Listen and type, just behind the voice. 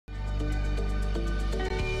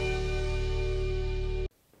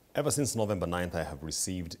Ever since November 9th, I have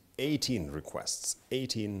received 18 requests,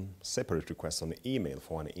 18 separate requests on email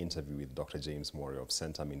for an interview with Dr. James Mworia of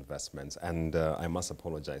Centum Investments. And I must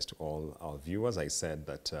apologize to all our viewers. I said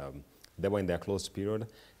that they were in their closed period.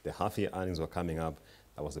 The half-year earnings were coming up.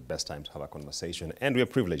 That was the best time to have a conversation. And we are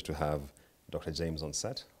privileged to have Dr. James on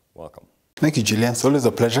set. Welcome. Thank you, Julian. It's always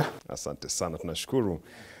a pleasure. Asante sana, tunashukuru.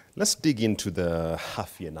 Let's dig into the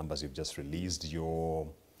half-year numbers you've just released. Your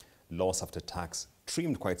loss after tax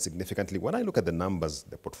trimmed quite significantly. When I look at the numbers,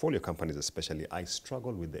 the portfolio companies especially, I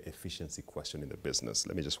struggle with the efficiency question in the business.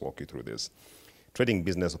 Let me just walk you through this. Trading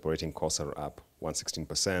business operating costs are up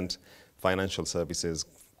 116%. Financial services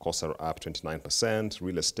costs are up 29%.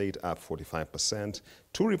 Real estate up 45%.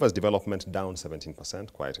 Two Rivers Development down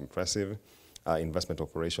 17%, quite impressive. Investment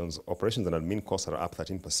operations and admin costs are up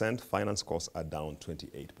 13%. Finance costs are down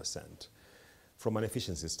 28%. From an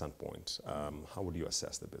efficiency standpoint, how would you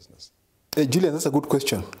assess the business? Julian, that's a good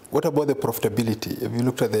question. What about the profitability? Have you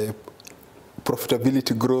looked at the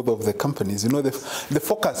profitability growth of the companies? You know, the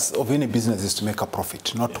focus of any business is to make a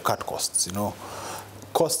profit, not to cut costs. You know,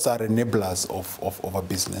 costs are enablers of a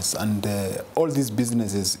business. And all these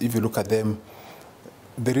businesses, if you look at them,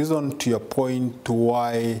 the reason to your point to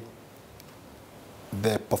why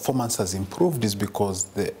the performance has improved is because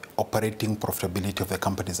the operating profitability of the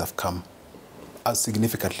companies has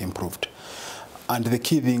significantly improved. And the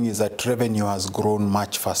key thing is that revenue has grown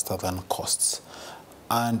much faster than costs.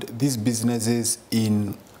 And these businesses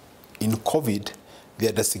in COVID, they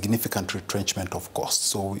had a significant retrenchment of costs.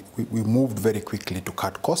 So we moved very quickly to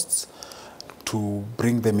cut costs, to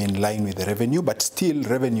bring them in line with the revenue, but still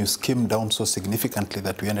revenues came down so significantly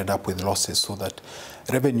that we ended up with losses, so that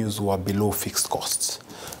revenues were below fixed costs.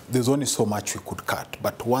 There's only so much we could cut.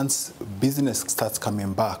 But once business starts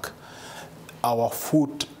coming back, our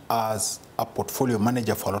foot as a portfolio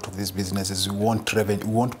manager for a lot of these businesses, we want revenue,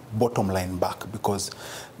 we want bottom line back, because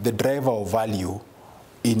the driver of value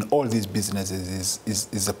in all these businesses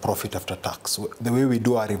is a profit after tax. So the way we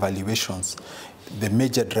do our evaluations, the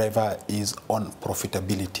major driver is on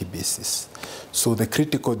profitability basis. So the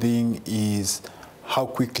critical thing is how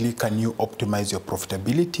quickly can you optimize your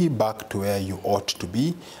profitability back to where you ought to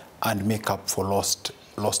be and make up for lost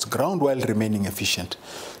ground while remaining efficient.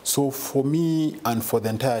 So for me and for the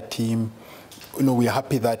entire team, you know, we are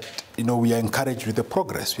happy that, you know, we are encouraged with the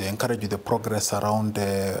progress. We are encouraged with the progress around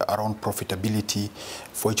profitability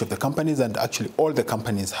for each of the companies, and actually all the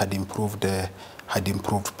companies had improved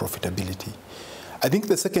profitability. I think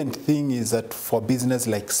the second thing is that for business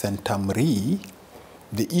like Centum Re,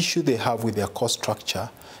 the issue they have with their cost structure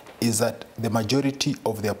is that the majority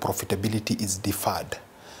of their profitability is deferred,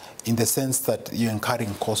 in the sense that you're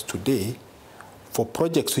incurring costs today for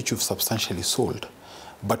projects which you've substantially sold,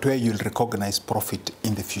 but where you'll recognize profit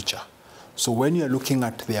in the future. So when you're looking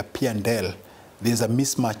at their P&L, there's a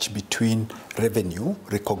mismatch between revenue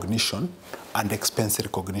recognition and expense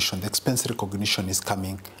recognition. The expense recognition is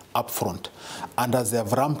coming upfront. And as they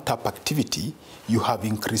have ramped up activity, you have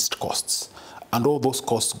increased costs. And all those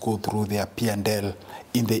costs go through their P&L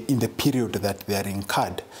in the period that they are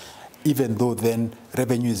incurred, even though then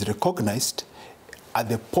revenue is recognized at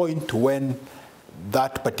the point when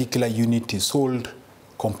that particular unit is sold,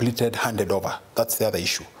 completed, handed over. That's the other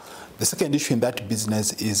issue. The second issue in that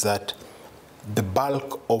business is that the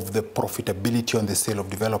bulk of the profitability on the sale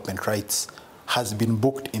of development rights has been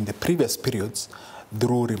booked in the previous periods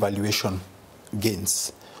through revaluation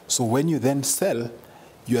gains. So when you then sell,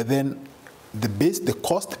 you are then the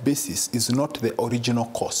cost basis is not the original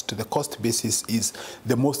cost. The cost basis is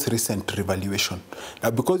the most recent revaluation.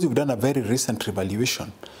 Now, because you've done a very recent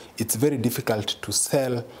revaluation, it's very difficult to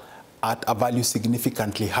sell at a value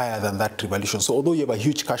significantly higher than that revaluation. So although you have a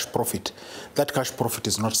huge cash profit, that cash profit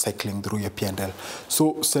is not cycling through your P&L.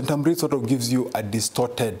 So Centum Re sort of gives you a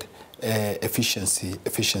distorted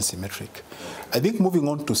efficiency metric. I think moving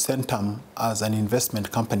on to Centum as an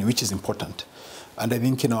investment company, which is important, and I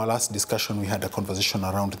think in our last discussion we had a conversation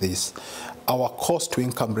around this, our cost to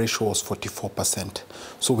income ratio was 44%.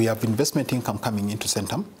 So we have investment income coming into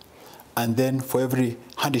Centum, and then for every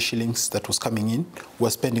 100 shillings that was coming in, we're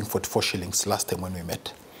spending 44 shillings last time when we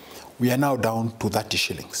met. We are now down to 30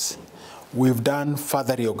 shillings. We've done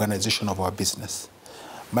further reorganization of our business.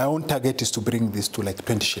 My own target is to bring this to like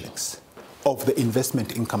 20 shillings of the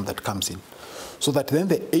investment income that comes in, so that then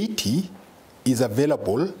the 80 is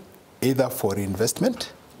available either for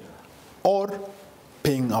investment or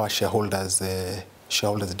paying our shareholders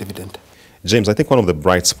dividend. James, I think one of the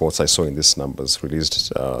bright spots I saw in these numbers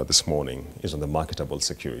released this morning is on the marketable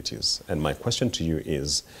securities. And my question to you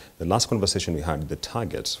is, the last conversation we had, the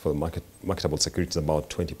target for the marketable securities is about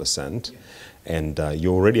 20%, and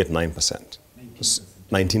you're already at 9%.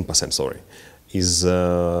 19%, sorry. Is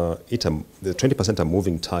the 20% a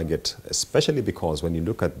moving target, especially because when you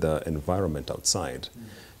look at the environment outside,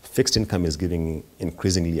 fixed income is giving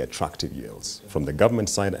increasingly attractive yields from the government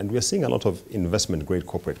side, and we're seeing a lot of investment-grade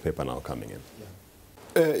corporate paper now coming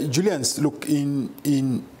in. Julian's, look,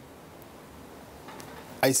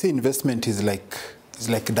 I say investment is like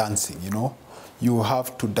dancing, you know. You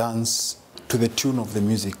have to dance to the tune of the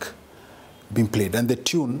music being played. And the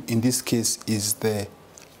tune, in this case, is the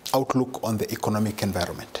outlook on the economic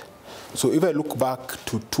environment. So if I look back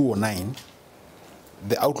to 2009,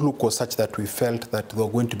 the outlook was such that we felt that there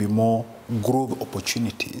were going to be more growth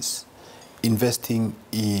opportunities investing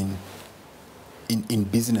in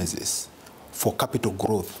businesses for capital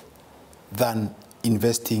growth than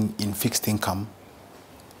investing in fixed income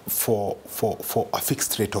for a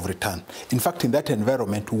fixed rate of return. In fact, in that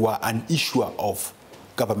environment, we were an issuer of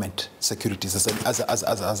government securities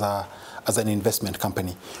as an investment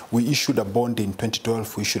company. We issued a bond in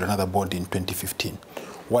 2012, we issued another bond in 2015.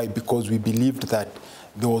 Why? Because we believed that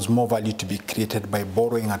there was more value to be created by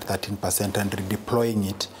borrowing at 13% and redeploying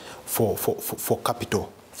it for capital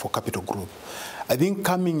growth. I think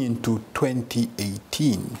coming into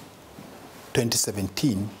 2018,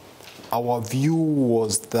 2017, our view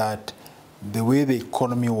was that the way the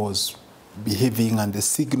economy was behaving and the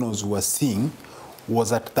signals we were seeing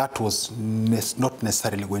was that was not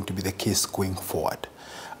necessarily going to be the case going forward,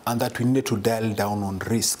 and that we needed to dial down on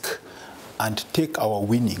risk and take our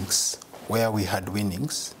winnings where we had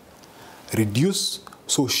winnings, reduce,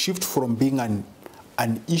 so shift from being an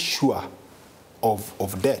issuer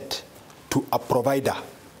of debt to a provider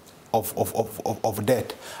of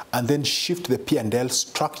debt, and then shift the P&L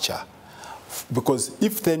structure. Because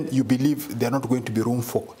if then you believe there are not going to be room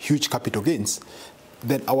for huge capital gains,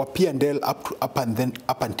 then our P&L up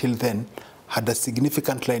until then had a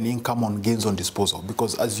significant line income on gains on disposal,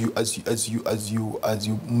 because as you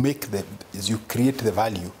create the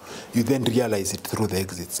value, you then realize it through the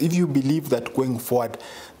exits. If you believe that going forward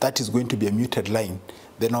that is going to be a muted line,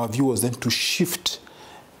 then our view was then to shift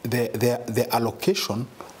the allocation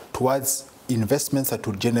towards investments that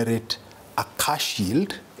would generate a cash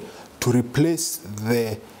yield to replace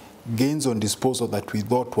the gains on disposal that we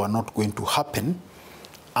thought were not going to happen,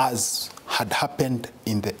 as had happened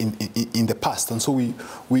in the past. And so we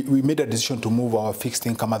made a decision to move our fixed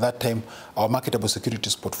income. At that time, our marketable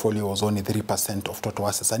securities portfolio was only 3% of total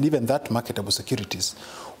assets. And even that marketable securities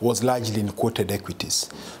was largely in quoted equities.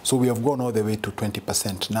 So we have gone all the way to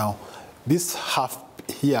 20%. Now, this half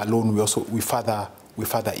here alone, we further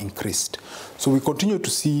increased. So we continue to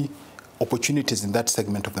see opportunities in that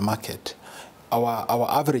segment of the market. Our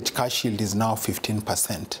average cash yield is now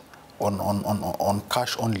 15%. On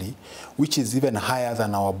cash only, which is even higher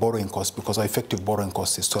than our borrowing cost, because our effective borrowing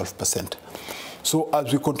cost is 12%. So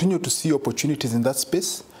as we continue to see opportunities in that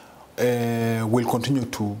space, we'll continue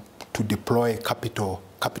to deploy capital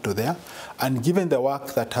there. And given the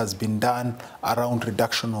work that has been done around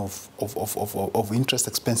reduction of interest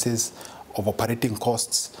expenses, of operating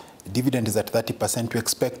costs, dividend is at 30%, we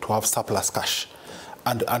expect to have surplus cash.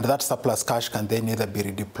 And that surplus cash can then either be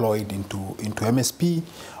redeployed into MSP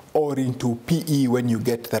or into PE when you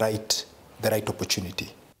get the right opportunity.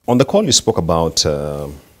 On the call, you spoke about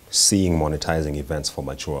seeing monetizing events for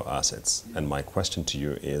mature assets. And my question to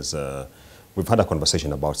you is, we've had a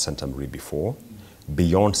conversation about Centum Re before.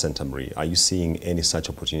 Beyond Centum Re, are you seeing any such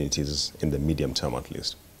opportunities in the medium term at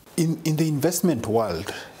least? In the investment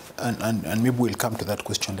world, and maybe we'll come to that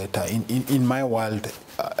question later, in my world,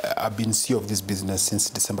 I've been CEO of this business since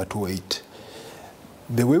December 2008.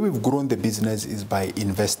 The way we've grown the business is by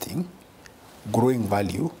investing, growing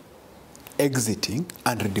value, exiting,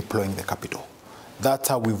 and redeploying the capital. That's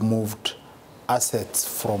how we've moved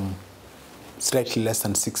assets from slightly less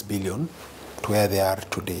than 6 billion to where they are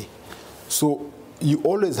today. So you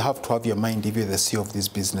always have to have your mind, if you're the CEO of this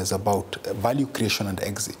business, about value creation and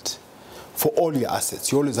exit. For all your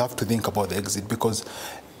assets, you always have to think about the exit, because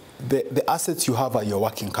the assets you have are your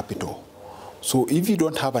working capital. So if you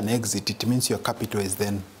don't have an exit, it means your capital is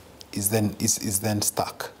then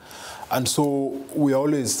stuck. And so we're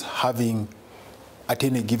always having, at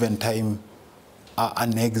any given time,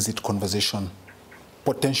 an exit conversation,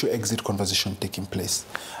 potential exit conversation taking place.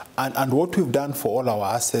 And what we've done for all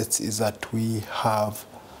our assets is that we have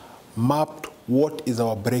mapped what is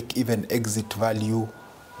our break-even exit value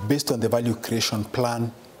based on the value creation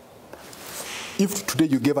plan if today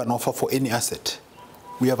you gave an offer for any asset,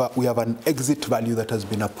 we have an exit value that has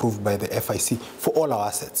been approved by the FIC for all our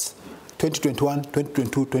assets. 2021,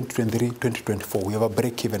 2022, 2023, 2024, we have a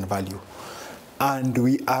break-even value. And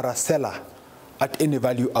we are a seller at any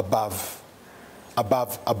value above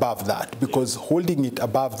that, because holding it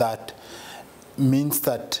above that means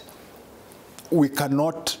that we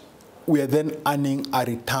are then earning a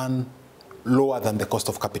return lower than the cost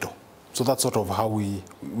of capital. So that's sort of how we're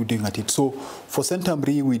doing at it. So for Centum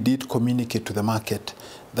Re, we did communicate to the market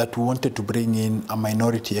that we wanted to bring in a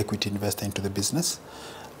minority equity investor into the business.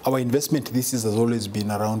 Our investment thesis has always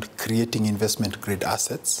been around creating investment-grade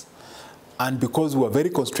assets. And because we were very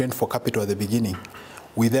constrained for capital at the beginning,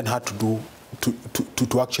 we then had to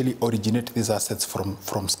actually originate these assets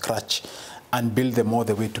from scratch and build them all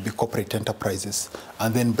the way to be corporate enterprises,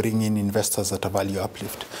 and then bring in investors at a value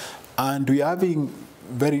uplift. And we're having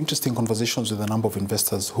very interesting conversations with a number of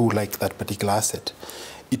investors who like that particular asset.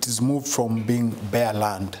 It is moved from being bare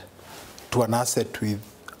land to an asset with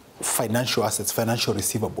financial assets, financial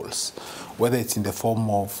receivables, whether it's in the form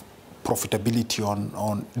of profitability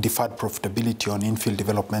on deferred profitability on infill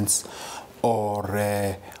developments, or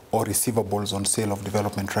receivables on sale of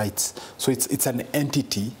development rights. So it's an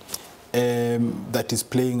entity that is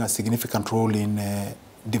playing a significant role in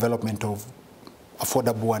development of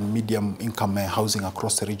affordable and medium income housing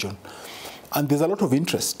across the region. And there's a lot of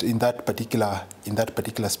interest in that particular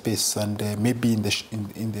space, and maybe in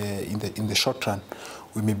the short run,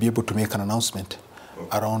 we may be able to make an announcement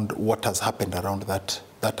around what has happened around that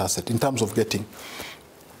asset. In terms of getting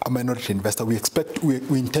a minority investor, we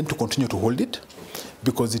intend to continue to hold it,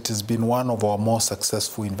 because it has been one of our more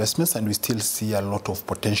successful investments, and we still see a lot of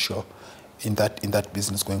potential in that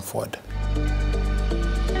business going forward.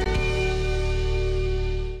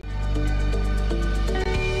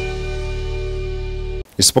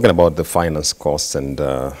 You've spoken about the finance costs, and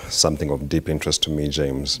something of deep interest to me,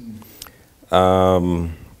 James.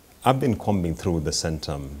 I've been combing through the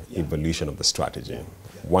Centum evolution of the strategy,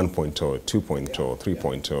 1.0, 2.0,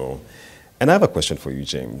 3.0. And I have a question for you,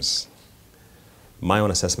 James. My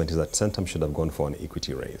own assessment is that Centum should have gone for an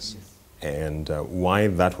equity raise. And why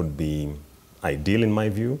that would be ideal in my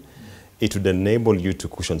view, it would enable you to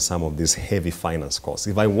cushion some of these heavy finance costs.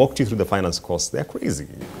 If I walked you through the finance costs, they're crazy.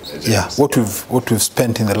 Yeah, what we've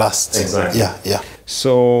spent in the last. Exactly. Yeah.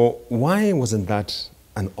 So why wasn't that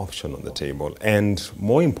an option on the table? And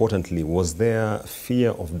more importantly, was there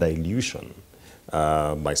fear of dilution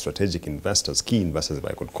by strategic investors, key investors if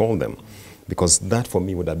I could call them? Because that for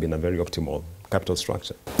me would have been a very optimal capital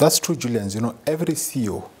structure. That's true, Julians. You know, every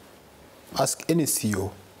CEO, ask any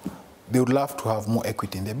CEO, they would love to have more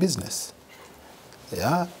equity in their business.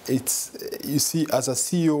 Yeah, you see, as a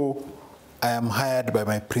CEO, I am hired by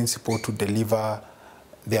my principal to deliver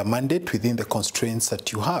their mandate within the constraints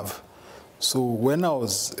that you have. So when I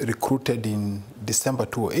was recruited in December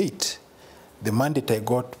 2008, the mandate I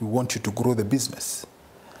got, we want you to grow the business.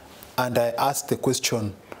 And I asked the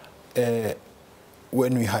question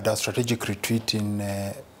when we had our strategic retreat in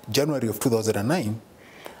January of 2009,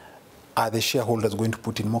 are the shareholders going to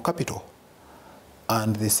put in more capital?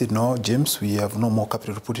 And they said, no, James, we have no more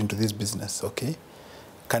capital to put into this business, okay?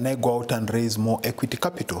 Can I go out and raise more equity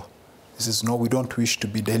capital? He says, no, we don't wish to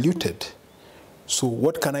be diluted. So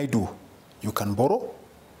what can I do? You can borrow,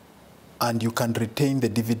 and you can retain the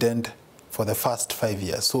dividend for the first 5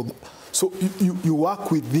 years. So you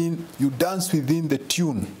work within, you dance within the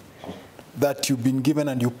tune that you've been given,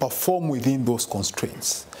 and you perform within those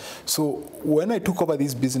constraints. So when I took over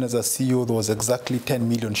this business as CEO, there was exactly 10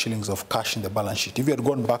 million shillings of cash in the balance sheet. If you had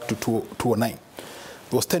gone back to 2009, there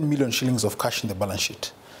was 10 million shillings of cash in the balance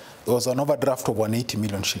sheet. There was an overdraft of 180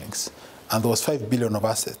 million shillings. And there was 5 billion of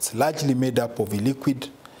assets, largely made up of illiquid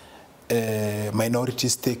minority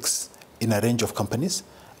stakes in a range of companies.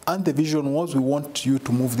 And the vision was, we want you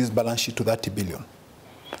to move this balance sheet to 30 billion.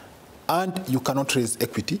 And you cannot raise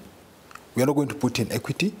equity. We are not going to put in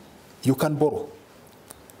equity. You can borrow.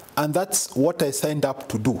 And that's what I signed up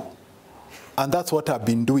to do. And that's what I've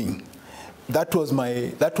been doing. That was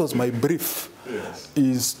my brief, yes,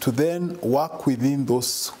 is to then work within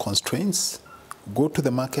those constraints, go to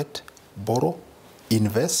the market, borrow,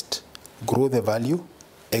 invest, grow the value,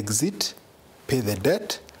 exit, pay the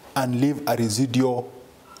debt, and leave a residual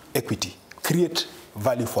equity, create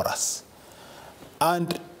value for us.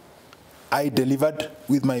 And I delivered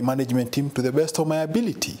with my management team to the best of my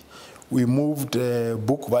ability. We moved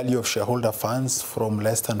book value of shareholder funds from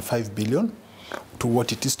less than 5 billion to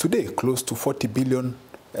what it is today, close to 40 billion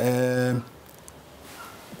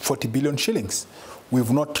shillings.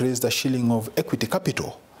 We've not raised a shilling of equity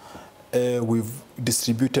capital. we've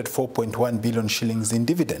distributed 4.1 billion shillings in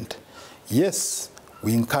dividend. Yes,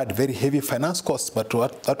 we incurred very heavy finance costs, but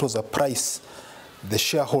that was a price the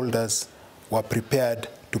shareholders were prepared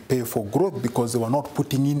to pay for growth because they were not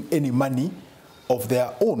putting in any money of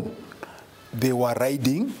their own. They were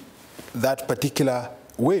riding that particular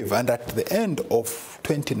wave. And at the end of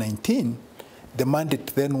 2019, the mandate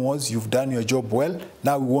then was, you've done your job well,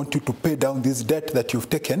 now we want you to pay down this debt that you've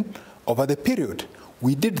taken over the period.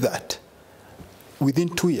 We did that within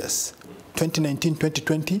 2 years. 2019,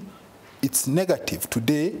 2020, it's negative.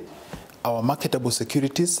 Today, our marketable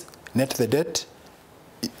securities, net the debt,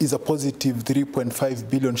 is a positive 3.5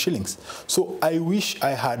 billion shillings. So I wish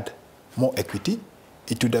I had more equity.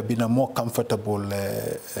 It would have been a more comfortable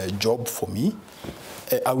job for me.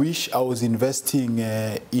 I wish I was investing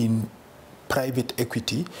in private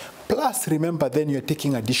equity. Plus, remember, then you're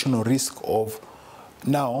taking additional risk of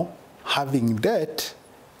now having debt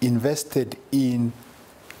invested in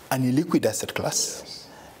an illiquid asset class,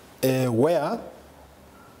 where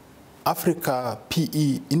Africa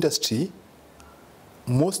PE industry,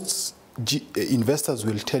 most investors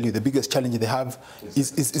will tell you the biggest challenge they have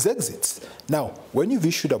is exits. Now, when you've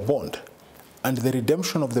issued a bond and the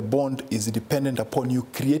redemption of the bond is dependent upon you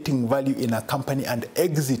creating value in a company and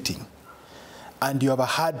exiting, and you have a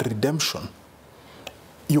hard redemption,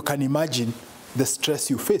 you can imagine the stress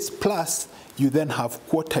you face. Plus, you then have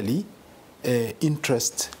quarterly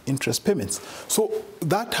interest payments. So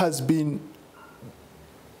that has been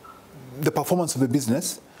the performance of the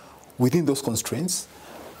business within those constraints.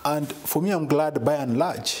 And for me, I'm glad by and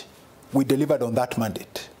large, we delivered on that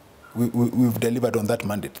mandate. We've delivered on that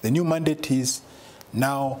mandate. The new mandate is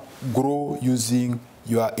now grow using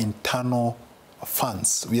your internal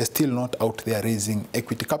funds. We are still not out there raising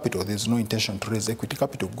equity capital. There's no intention to raise equity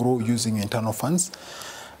capital. Grow using internal funds.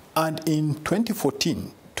 And in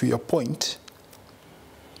 2014, to your point,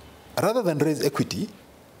 rather than raise equity,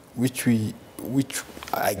 which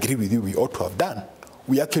I agree with you, we ought to have done,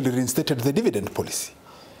 we actually reinstated the dividend policy.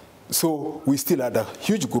 So we still had a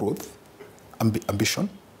huge growth ambition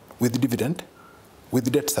with dividend, with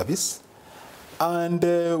debt service, and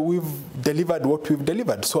we've delivered what we've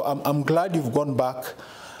delivered. So I'm glad you've gone back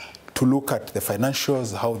to look at the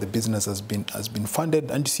financials, how the business has been funded.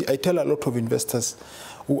 And you see, I tell a lot of investors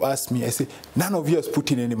who ask me, I say, none of you has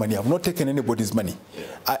put in any money. I've not taken anybody's money.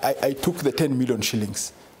 I took the 10 million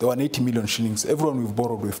shillings, the 180 million shillings. Everyone we've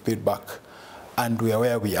borrowed, we've paid back. And we are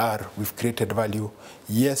where we are. We've created value.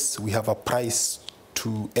 Yes, we have a price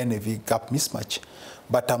to NAV gap mismatch,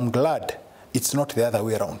 but I'm glad it's not the other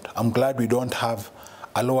way around. I'm glad we don't have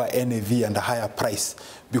a lower NAV and a higher price,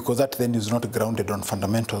 because that then is not grounded on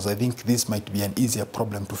fundamentals. I think this might be an easier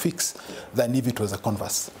problem to fix than if it was a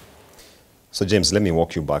converse. So James, let me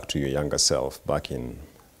walk you back to your younger self, back in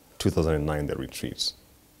 2009, the retreat.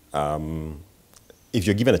 If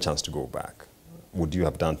you're given a chance to go back, would you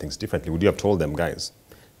have done things differently? Would you have told them, guys,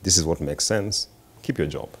 this is what makes sense, keep your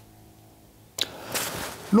job?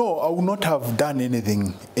 No, I would not have done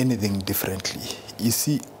anything differently. You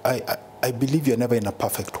see, I believe you're never in a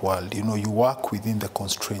perfect world. You know, you work within the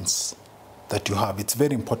constraints that you have. It's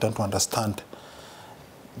very important to understand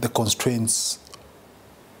the constraints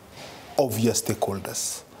of your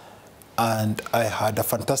stakeholders. And I had a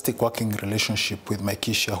fantastic working relationship with my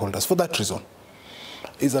key shareholders for that reason.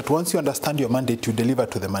 Is that once you understand your mandate, you deliver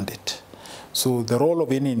to the mandate. So the role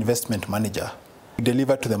of any investment manager, you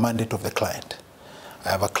deliver to the mandate of the client. I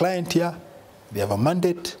have a client here, they have a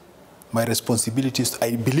mandate. My responsibility is,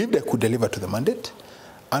 I believed I could deliver to the mandate,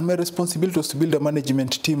 and my responsibility was to build a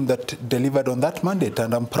management team that delivered on that mandate,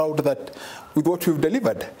 and I'm proud that with what we've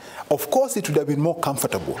delivered. Of course, it would have been more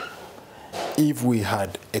comfortable if we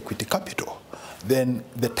had equity capital. Then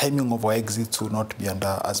the timing of our exits would not be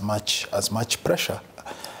under as much pressure.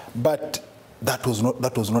 But that was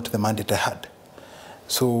not the mandate I had.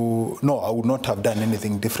 So no, I would not have done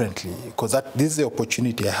anything differently, because this is the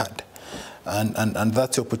opportunity I had, and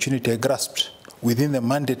that's the opportunity I grasped within the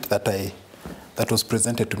mandate that was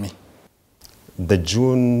presented to me. The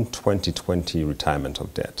June 2020 retirement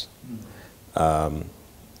of debt,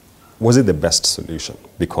 was it the best solution?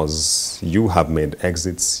 Because you have made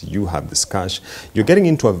exits, you have this cash, you're getting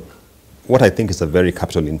into what I think is a very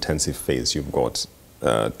capital-intensive phase. You've got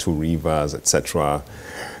 2 rivers, etc.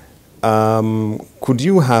 Could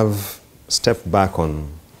you have stepped back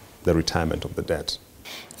on the retirement of the debt?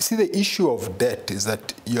 See, the issue of debt is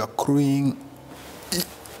that you're accruing.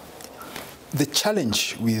 The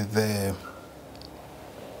challenge with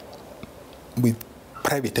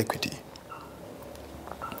private equity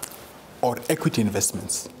or equity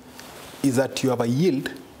investments is that you have a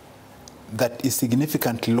yield that is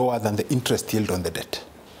significantly lower than the interest yield on the debt.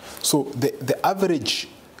 So the average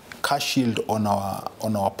cash yield on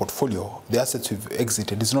our portfolio, the assets we've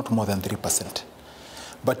exited, is not more than 3%.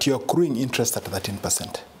 But you're accruing interest at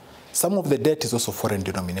 13%. Some of the debt is also foreign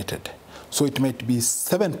denominated. So it might be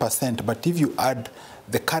 7%, but if you add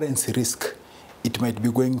the currency risk, it might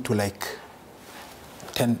be going to like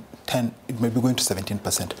 10, it might be going to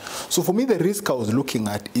 17%. So for me, the risk I was looking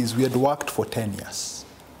at is we had worked for 10 years.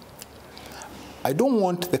 I don't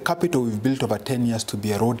want the capital we've built over 10 years to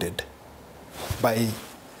be eroded by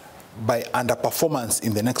underperformance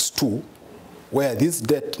in the next 2, where this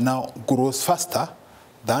debt now grows faster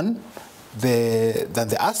than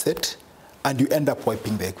the asset, and you end up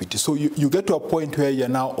wiping the equity. So you get to a point where you're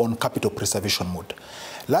now on capital preservation mode.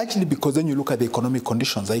 Largely because then you look at the economic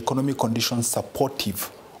conditions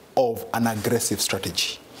supportive of an aggressive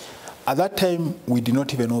strategy. At that time, we did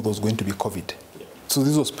not even know there was going to be COVID. So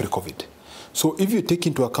this was pre-COVID. So if you take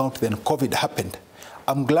into account then COVID happened,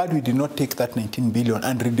 I'm glad we did not take that 19 billion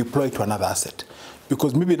and redeploy it to another asset.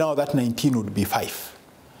 Because maybe now that 19 would be 5.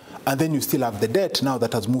 And then you still have the debt now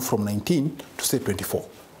that has moved from 19 to say 24.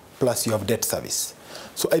 Plus you have debt service.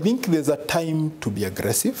 So I think there's a time to be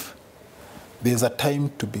aggressive. There's a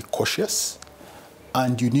time to be cautious.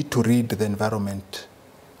 And you need to read the environment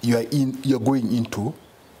you're going into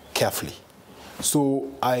carefully.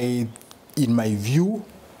 So in my view,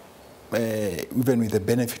 even with the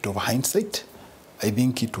benefit of hindsight, I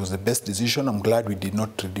think it was the best decision. I'm glad we did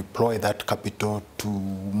not deploy that capital to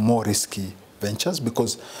more risky ventures,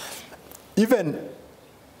 because even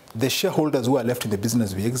the shareholders who are left in the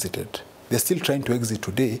business we exited, they're still trying to exit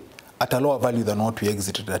today at a lower value than what we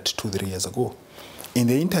exited at 2-3 years ago. In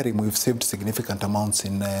the interim, we've saved significant amounts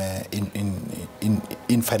in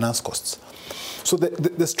finance costs. So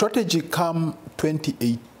the strategy come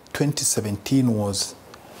 2017 was,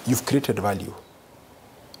 you've created value.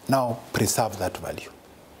 Now preserve that value.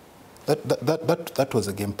 That was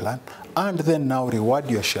a game plan. And then now reward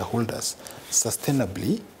your shareholders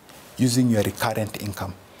sustainably using your recurrent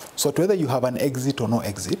income. So whether you have an exit or no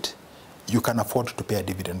exit, you can afford to pay a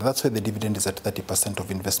dividend. That's why the dividend is at 30%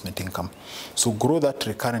 of investment income. So grow that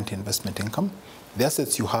recurrent investment income. The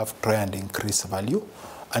assets you have, try and increase value.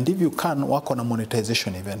 And if you can, work on a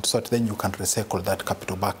monetization event so that then you can recycle that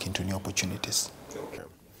capital back into new opportunities. Okay.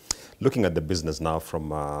 Looking at the business now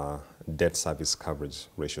from a debt service coverage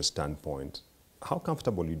ratio standpoint, how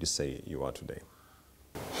comfortable would you say you are today?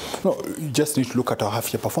 No, you just need to look at our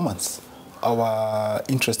half-year performance. Our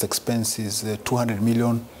interest expense is 200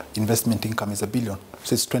 million, investment income is $1 billion,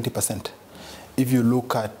 so it's 20%. If you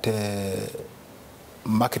look at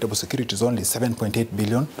marketable securities, only 7.8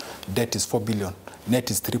 billion, debt is 4 billion, net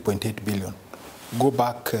is 3.8 billion. Go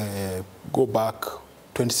back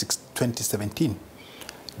 2017,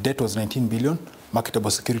 debt was 19 billion, marketable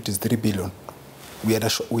securities 3 billion. We had a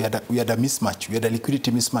mismatch, we had a liquidity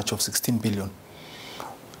mismatch of 16 billion.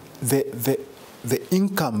 The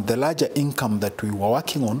income, the larger income that we were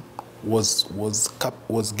working on was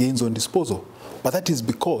gains on disposal. But that is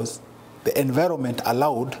because the environment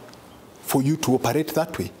allowed for you to operate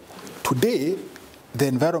that way. Today, the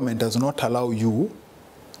environment does not allow you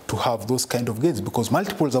to have those kind of gains because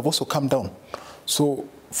multiples have also come down. So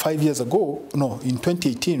 5 years ago, in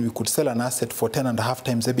 2018, we could sell an asset for 10.5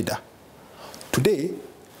 times EBITDA. Today,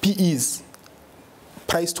 PEs,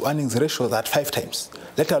 price to earnings ratios, at 5 times,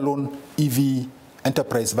 let alone EV,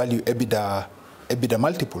 enterprise value, EBITDA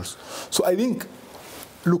multiples. So I think,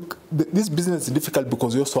 look, this business is difficult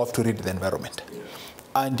because you also have to read the environment.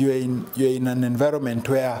 And you're in an environment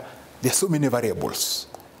where there are so many variables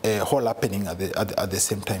all happening at the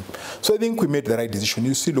same time. So I think we made the right decision.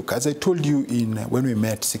 You see, look, as I told you when we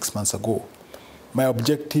met 6 months ago, my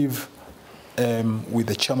objective with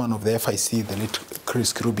the chairman of the FIC, the late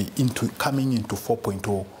Chris Kirubi, coming into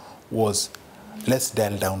 4.0 was, let's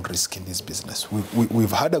dial down risk in this business.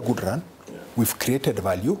 We've had a good run. We've created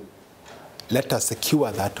value. Let us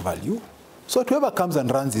secure that value. So whoever comes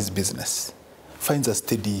and runs this business finds a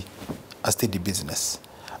steady business.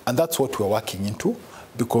 And that's what we're working into,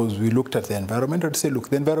 because we looked at the environment and say, look,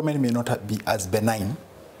 the environment may not be as benign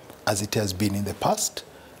as it has been in the past.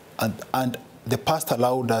 And the past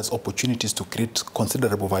allowed us opportunities to create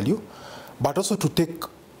considerable value, but also to take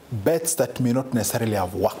bets that may not necessarily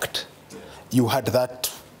have worked. You had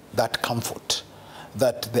that comfort,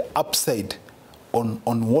 that the upside on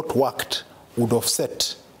what worked would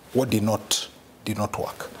offset what did not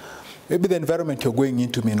work. Maybe the environment you're going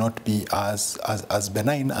into may not be as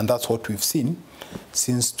benign, and that's what we've seen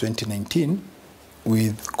since 2019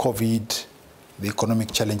 with COVID, the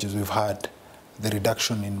economic challenges we've had, the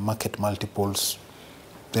reduction in market multiples.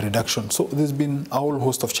 the reduction. So there's been a whole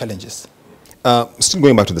host of challenges. Still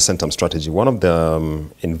going back to the Centum strategy, one of the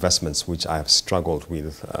investments which I have struggled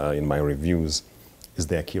with in my reviews is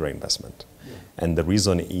the Akira investment. Yeah. And the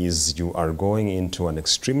reason is you are going into an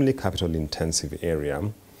extremely capital-intensive area,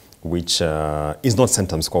 which is not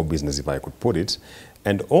Centum's core business, if I could put it.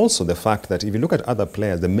 And also the fact that if you look at other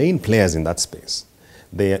players, the main players in that space,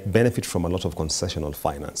 they benefit from a lot of concessional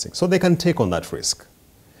financing. So they can take on that risk.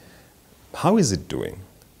 How is it doing?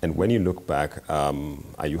 And when you look back,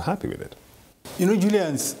 are you happy with it? You know,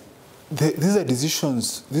 Julians, these are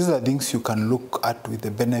decisions, these are things you can look at with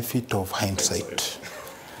the benefit of hindsight.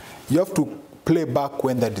 You have to play back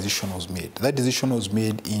when that decision was made. That decision was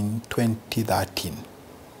made in 2013.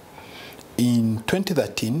 In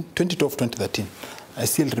 2013, 2012-2013, I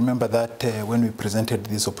still remember that when we presented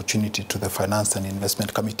this opportunity to the Finance and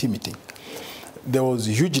Investment Committee meeting, there was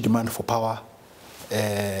huge demand for power.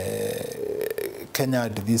 Kenya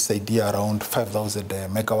had this idea around 5,000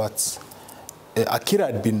 megawatts. Akira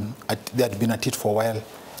had been at it for a while.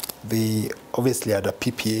 They obviously had a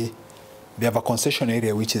PPA. They have a concession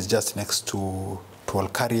area which is just next to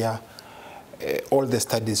Olkaria. All the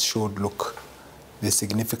studies showed, look, the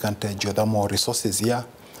significant geothermal resources here.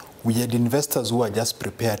 We had investors who are just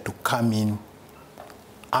prepared to come in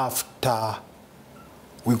after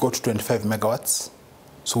we got to 25 megawatts.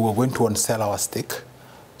 So we're going to sell our stake.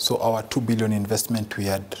 So our 2 billion investment, we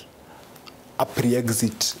had a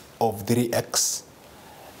pre-exit of 3x.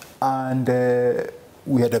 And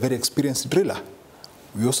we had a very experienced driller.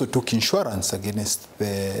 We also took insurance against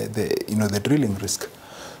the drilling risk.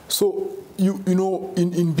 So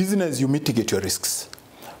in business, you mitigate your risks.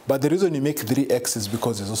 But the reason you make 3x is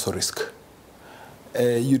because there's also risk.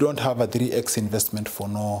 You don't have a 3x investment for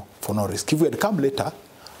no risk. If we had come later,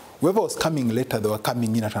 whoever was coming later, they were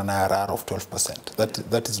coming in at an IRR of 12%.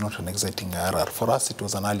 That is not an exciting IRR. For us, it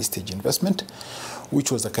was an early stage investment,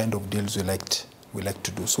 which was the kind of deals we like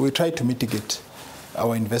to do. So we tried to mitigate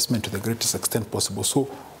our investment to the greatest extent possible. So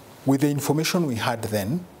with the information we had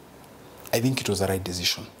then, I think it was the right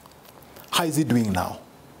decision. How is it doing now?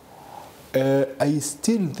 I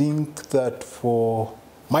still think that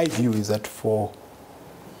my view is that for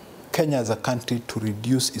Kenya as a country to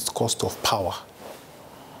reduce its cost of power,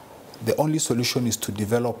 the only solution is to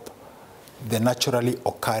develop the naturally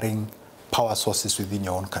occurring power sources within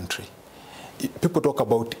your own country. People talk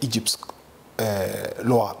about Egypt's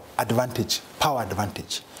lower advantage, power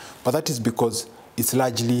advantage, but that is because it's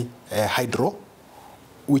largely hydro,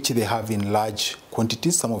 which they have in large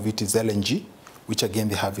quantities. Some of it is LNG, which again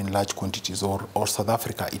they have in large quantities, or South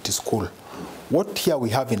Africa, it is coal. What here we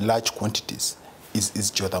have in large quantities is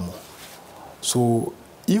geothermal. So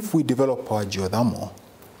if we develop our geothermal,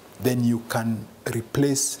 then you can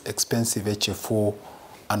replace expensive HFO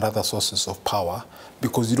and other sources of power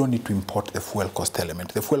because you don't need to import the fuel cost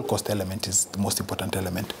element. The fuel cost element is the most important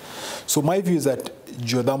element. So my view is that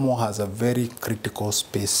geothermal has a very critical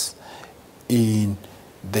space in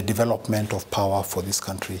the development of power for this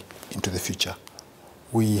country into the future.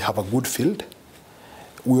 We have a good field.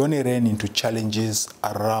 We only ran into challenges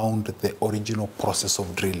around the original process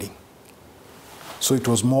of drilling. So it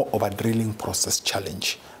was more of a drilling process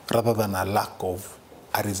challenge rather than a lack of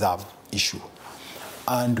a reserve issue.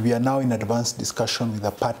 And we are now in advanced discussion with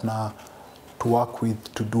a partner to work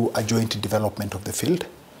with to do a joint development of the field.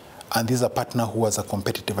 And this is a partner who has a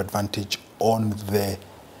competitive advantage on the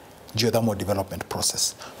geothermal development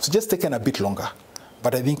process. So just taken a bit longer,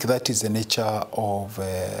 but I think that is the nature of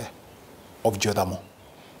geothermal,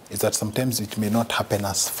 is that sometimes it may not happen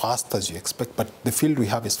as fast as you expect, but the field we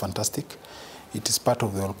have is fantastic. It is part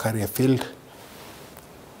of the Olkaria field.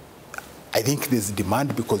 I think there's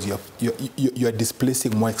demand because you are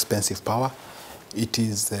displacing more expensive power. It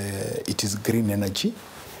is green energy,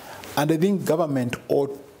 and I think government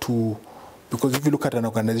ought to, because if you look at an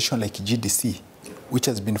organization like GDC, which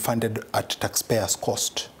has been funded at taxpayers'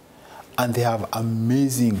 cost, and they have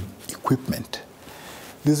amazing equipment,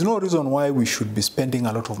 there's no reason why we should be spending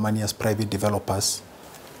a lot of money as private developers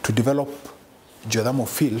to develop geothermal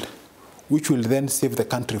field, which will then save the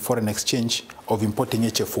country foreign exchange of importing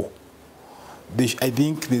HFO. I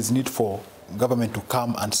think there's need for government to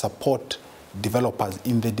come and support developers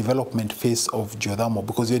in the development phase of geothermal,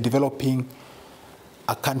 because you're developing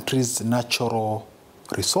a country's natural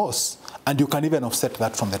resource, and you can even offset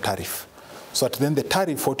that from the tariff. So at the end, the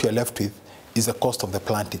tariff, what you're left with is the cost of the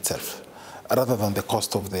plant itself, rather than the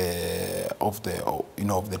cost of the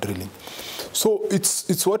drilling. So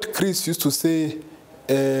it's what Chris used to say.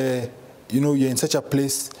 You're in such a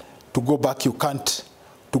place, to go back you can't,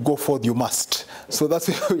 to go forth you must. So that's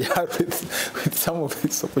where we are with some of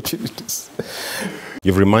these opportunities.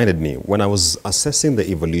 You've reminded me, when I was assessing the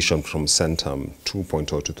evolution from Centum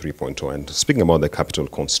 2.0 to 3.0, and speaking about the capital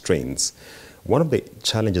constraints, one of the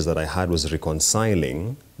challenges that I had was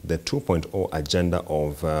reconciling the 2.0 agenda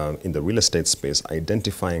of, in the real estate space,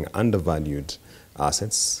 identifying undervalued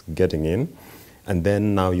assets, getting in, and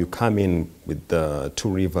then now you come in with the Two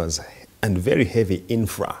Rivers and very heavy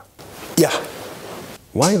infra. Yeah.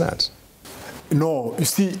 Why that? No, you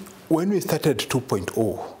see, when we started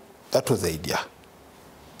 2.0, that was the idea.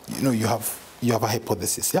 You know, you have a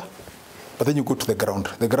hypothesis, yeah? But then you go to the ground.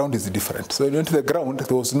 The ground is different. So when you went to the ground,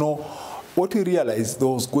 there was no, what we realized, there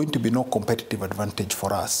was going to be no competitive advantage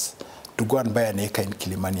for us to go and buy an acre in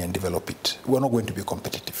Kilimani and develop it. We're not going to be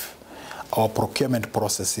competitive. Our procurement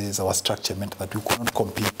processes, our structure meant that we could not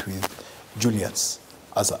compete with Julian's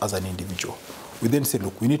as an individual. We then said,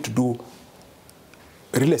 look, we need to do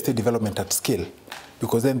real estate development at scale,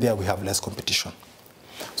 because then there we have less competition.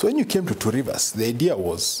 So when you came to Two Rivers, the idea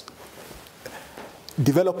was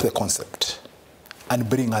develop the concept and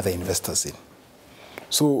bring other investors in.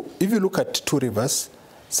 So if you look at Two Rivers,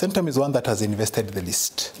 Centum is one that has invested the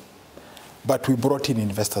least, but we brought in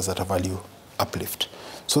investors at a value uplift.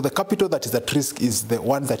 So the capital that is at risk is the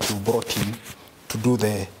one that you brought in to do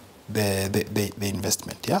the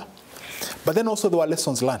investment, yeah? But then also there were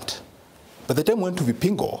lessons learned. By the time we went to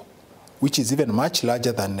Vipingo, which is even much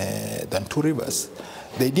larger than Two Rivers,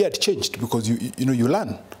 the idea had changed, because you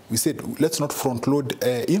learn. We said, let's not front load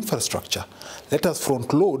infrastructure. Let us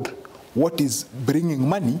front load what is bringing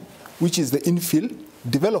money, which is the infill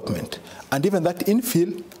development. And even that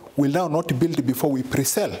infill will now not build before we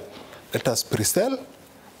pre-sell. Let us pre-sell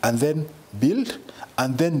and then build,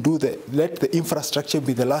 and then let the infrastructure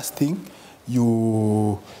be the last thing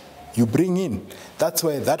you bring in. That's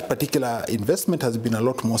why that particular investment has been a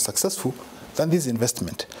lot more successful than this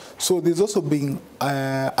investment. So there's also been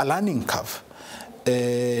a learning curve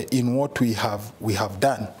in what we have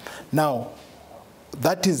done. Now,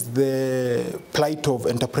 that is the plight of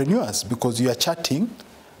entrepreneurs, because you are charting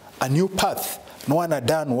a new path. No one had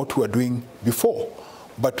done what we were doing before,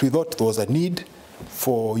 but we thought there was a need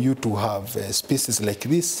for you to have spaces like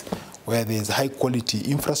this, where there's high quality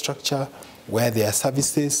infrastructure, where there are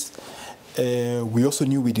services. We also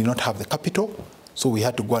knew we did not have the capital, so we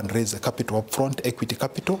had to go and raise the capital up front, equity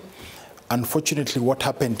capital. Unfortunately, what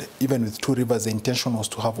happened, even with Two Rivers, the intention was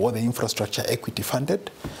to have all the infrastructure equity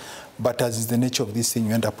funded. But as is the nature of this thing,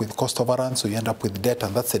 you end up with cost overruns, so you end up with debt,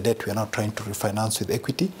 and that's the debt we are now trying to refinance with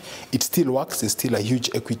equity. It still works. There's still a huge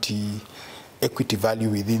equity value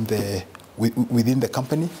within the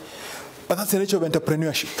company. But that's the nature of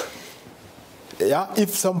entrepreneurship. Yeah,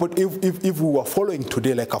 if we were following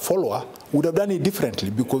today like a follower, we would have done it differently,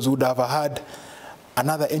 because we would have had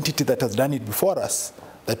another entity that has done it before us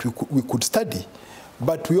that we could study.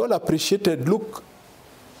 But we all appreciated, look,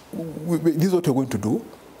 this is what we're going to do.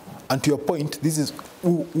 And to your point,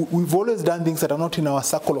 we've always done things that are not in our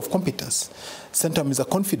circle of competence. Centum is a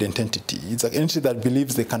confident entity. It's an entity that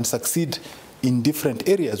believes they can succeed in different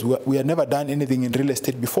areas. We have never done anything in real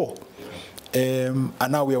estate before. And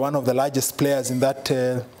now we are one of the largest players in that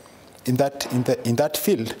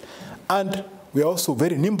field, and we are also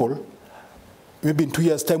very nimble. Maybe in 2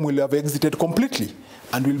 years' time we'll have exited completely,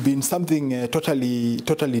 and we'll be in something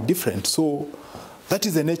totally different. So that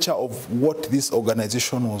is the nature of what this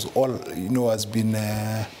organization was has been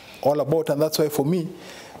all about, and that's why for me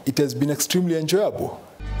it has been extremely enjoyable.